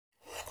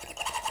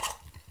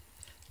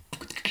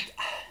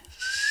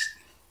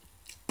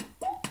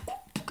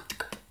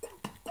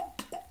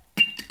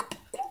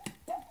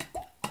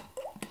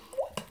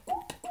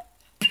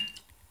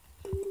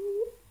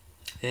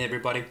Hey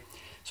everybody.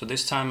 So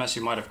this time, as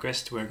you might have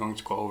guessed, we're going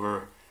to go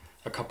over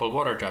a couple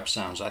water drop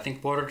sounds. I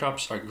think water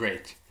drops are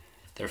great.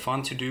 They're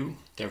fun to do,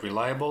 they're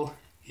reliable.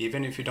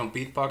 Even if you don't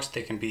beatbox,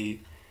 they can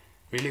be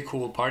really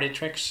cool party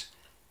tricks.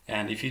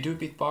 And if you do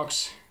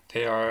beatbox,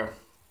 they are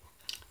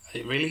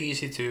really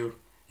easy to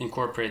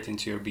incorporate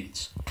into your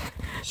beats.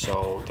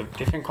 So the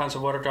different kinds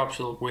of water drops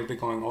we'll be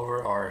going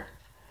over are,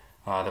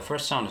 the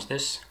first sound is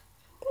this.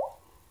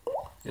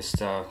 It's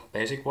the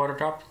basic water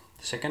drop.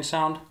 The second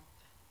sound,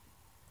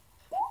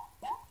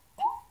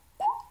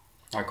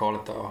 I call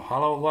it the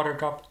hollow water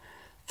drop.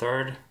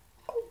 Third,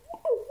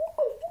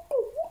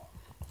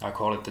 I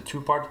call it the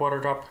two-part water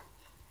drop.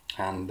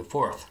 And the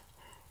fourth,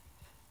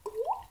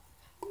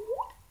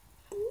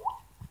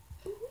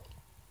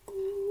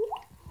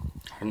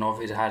 I don't know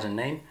if it has a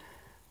name,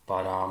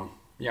 but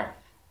yeah.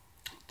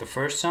 The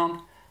first sound,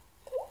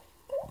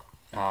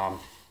 I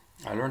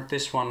learned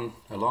this one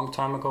a long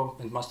time ago.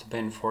 It must have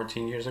been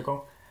 14 years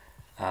ago.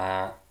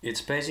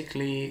 It's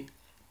basically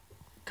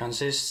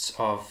consists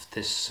of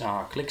this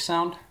click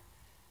sound,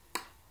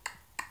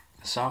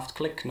 a soft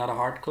click, not a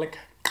hard click,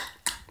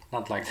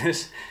 not like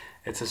this.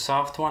 It's a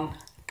soft one,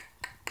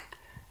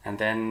 and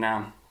then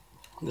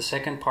the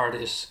second part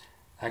is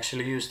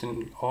actually used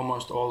in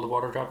almost all the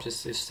water drops.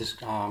 It's this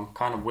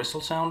kind of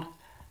whistle sound.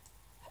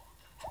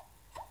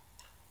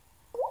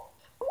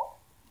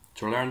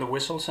 To learn the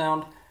whistle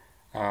sound,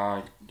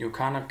 you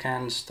kind of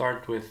can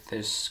start with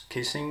this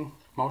kissing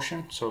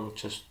motion, so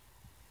just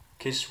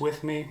kiss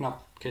with me,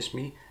 not kiss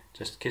me,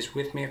 just kiss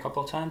with me a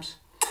couple times,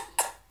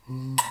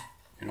 you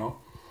know,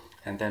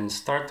 and then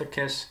start the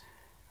kiss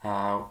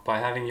by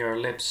having your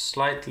lips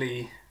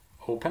slightly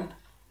open.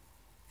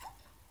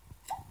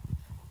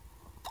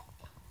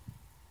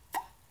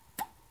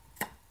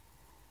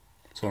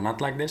 So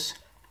not like this,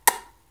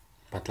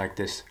 but like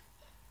this.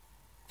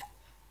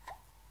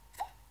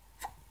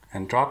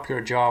 And drop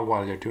your jaw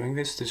while you're doing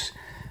this. This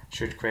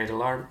should create a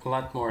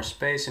lot more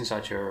space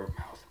inside your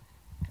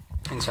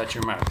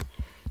mouth.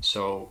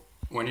 So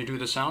when you do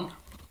the sound,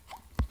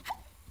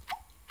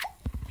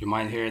 you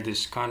might hear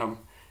this kind of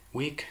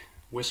weak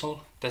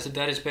whistle.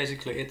 That is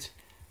basically it.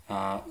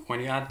 When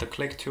you add the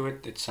click to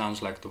it, it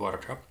sounds like the water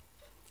drop.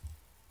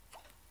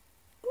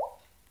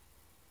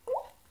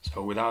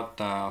 So without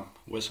the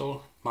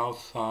whistle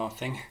mouth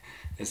thing,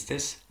 it's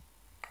this.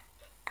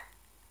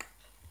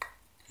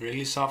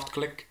 Really soft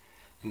click,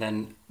 and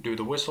then do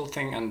the whistle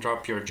thing and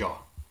drop your jaw.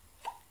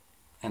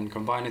 And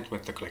combine it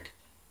with the click.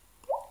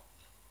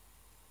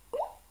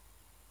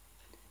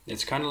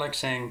 It's kind of like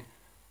saying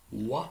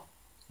wah,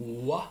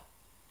 wah,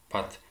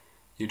 but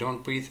you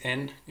don't breathe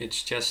in.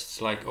 It's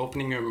just like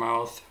opening your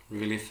mouth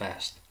really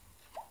fast.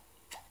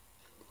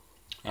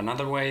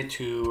 Another way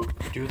to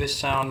do this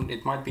sound,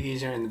 it might be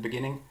easier in the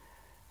beginning.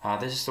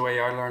 This is the way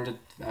I learned it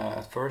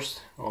at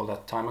first, all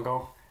that time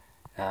ago.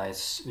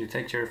 You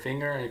take your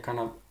finger and you kind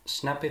of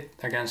snap it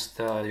against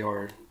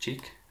your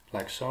cheek,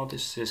 like so.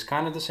 This is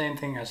kind of the same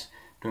thing as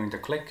doing the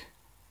click,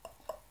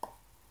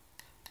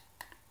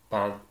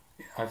 but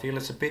I feel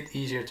it's a bit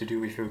easier to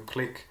do if you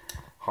click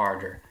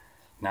harder.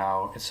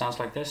 Now it sounds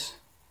like this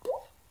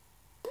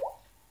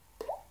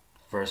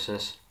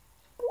versus.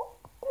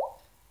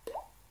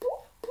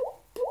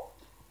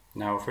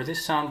 Now for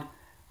this sound,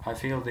 I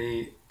feel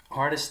the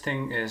hardest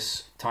thing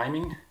is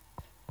timing.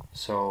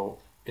 So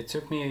it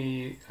took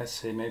me, let's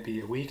say,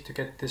 maybe a week to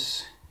get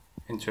this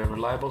into a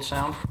reliable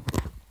sound.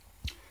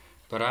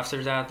 But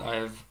after that,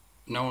 I've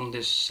known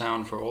this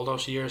sound for all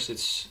those years.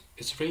 It's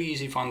a really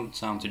easy, fun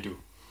sound to do.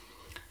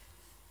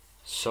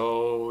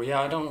 So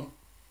yeah, I don't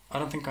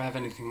think I have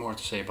anything more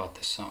to say about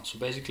this sound. So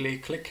basically,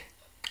 click,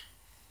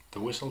 the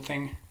whistle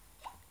thing,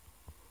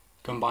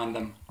 combine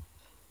them.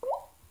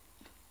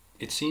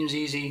 It seems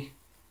easy,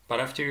 but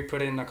after you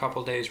put in a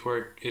couple days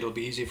work, it'll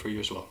be easy for you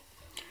as well.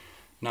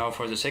 Now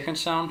for the second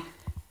sound,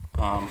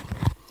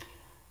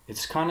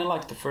 it's kind of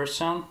like the first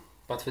sound,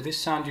 but for this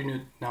sound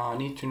you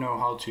need to know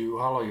how to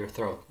hollow your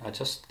throat. I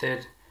just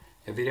did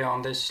a video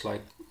on this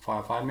like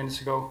 5 minutes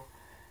ago,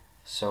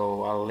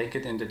 so I'll link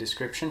it in the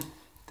description.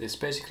 It's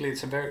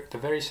the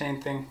very same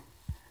thing.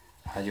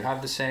 You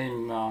have the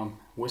same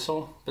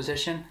whistle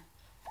position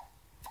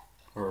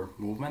or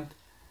movement,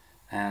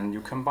 and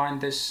you combine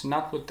this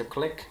not with the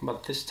click,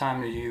 but this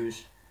time you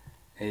use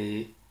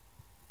a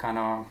kind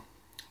of,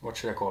 what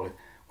should I call it?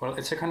 Well,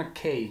 it's a kind of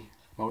K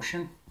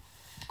motion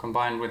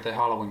combined with the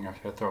hollowing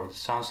of your throat. It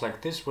sounds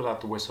like this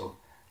without the whistle.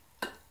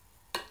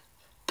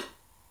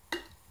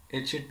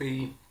 It should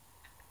be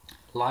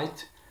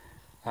light.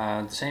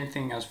 The same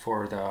thing as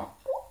for the,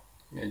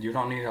 you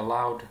don't need a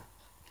loud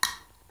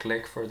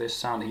click for this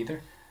sound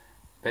either.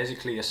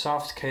 Basically a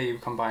soft K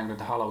combined with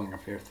the hollowing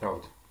of your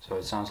throat. So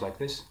it sounds like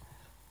this.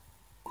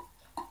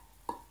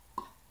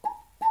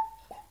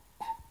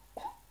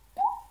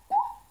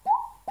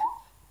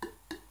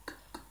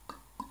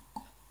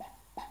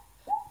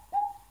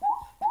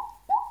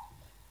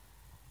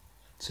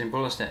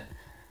 Simple as that.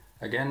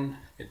 Again,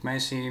 it may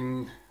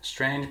seem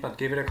strange, but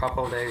give it a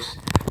couple of days.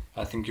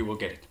 I think you will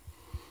get it.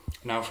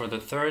 Now for the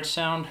third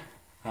sound,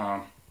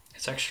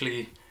 it's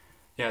actually,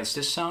 yeah, it's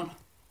this sound.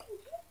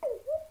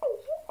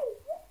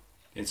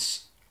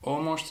 It's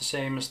almost the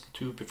same as the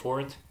two before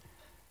it.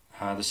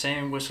 The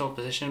same whistle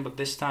position, but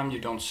this time you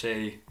don't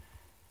say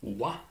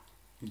wah,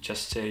 you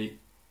just say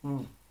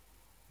mm.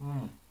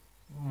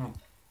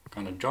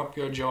 Gonna drop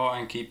your jaw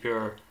and keep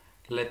your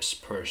lips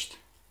pursed.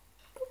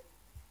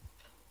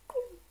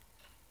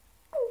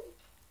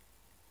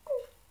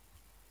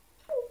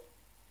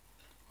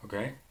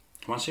 Okay,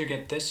 once you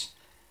get this,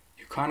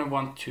 you kind of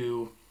want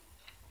to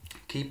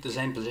keep the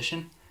same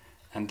position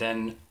and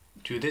then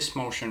do this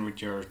motion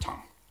with your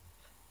tongue.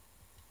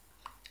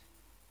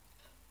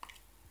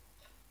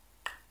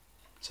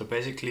 So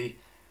basically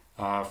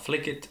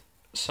flick it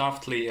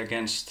softly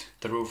against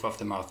the roof of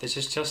the mouth. This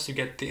is just to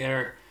get the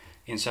air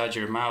inside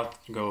your mouth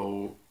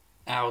go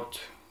out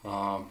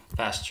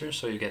faster,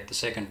 so you get the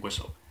second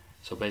whistle.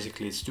 So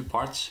basically it's two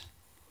parts.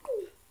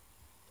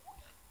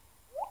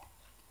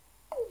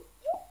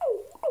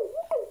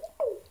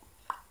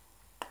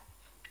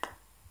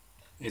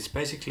 It's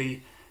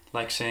basically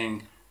like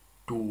saying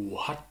do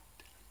hut,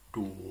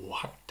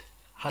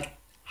 hut.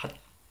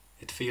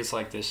 It feels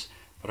like this,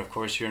 but of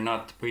course you're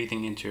not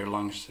breathing into your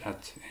lungs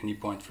at any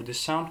point for this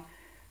sound.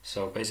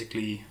 So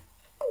basically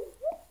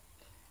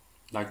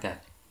like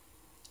that.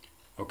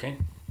 Okay,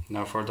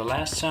 now for the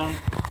last sound,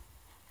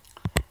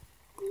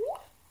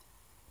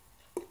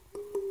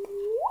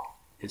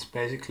 it's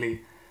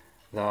basically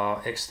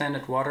the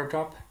extended water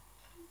drop,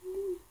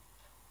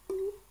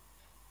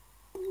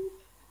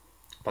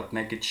 but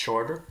make it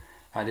shorter.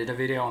 I did a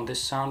video on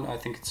this sound, I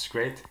think it's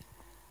great.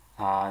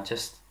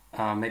 Just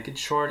make it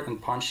short and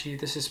punchy.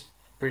 This is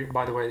pretty,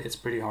 by the way, it's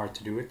pretty hard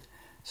to do it,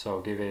 so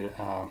give it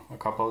a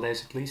couple of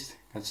days at least,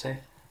 let's say.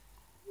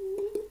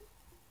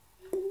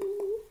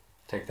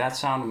 Take that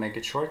sound and make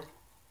it short,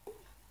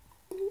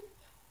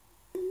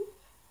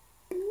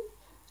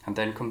 and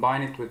then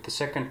combine it with the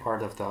second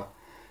part of the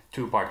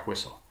two-part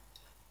whistle,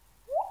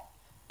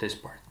 this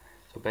part.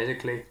 So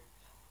basically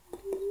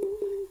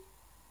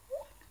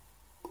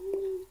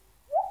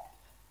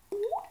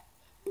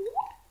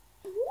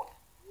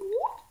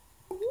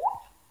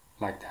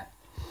like that.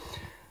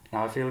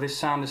 Now I feel this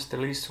sound is the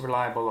least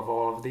reliable of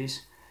all of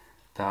these.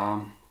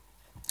 The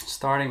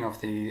starting of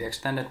the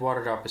extended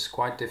water drop is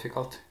quite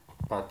difficult,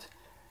 but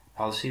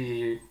I'll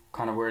see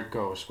kind of where it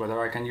goes, whether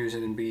I can use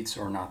it in beats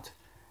or not.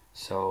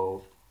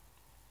 So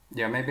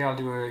yeah, maybe I'll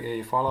do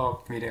a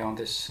follow-up video on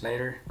this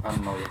later, I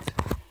don't know yet.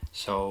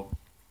 So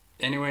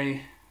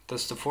anyway,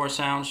 that's the 4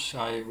 sounds.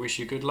 I wish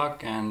you good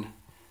luck and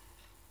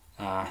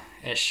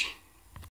Esh.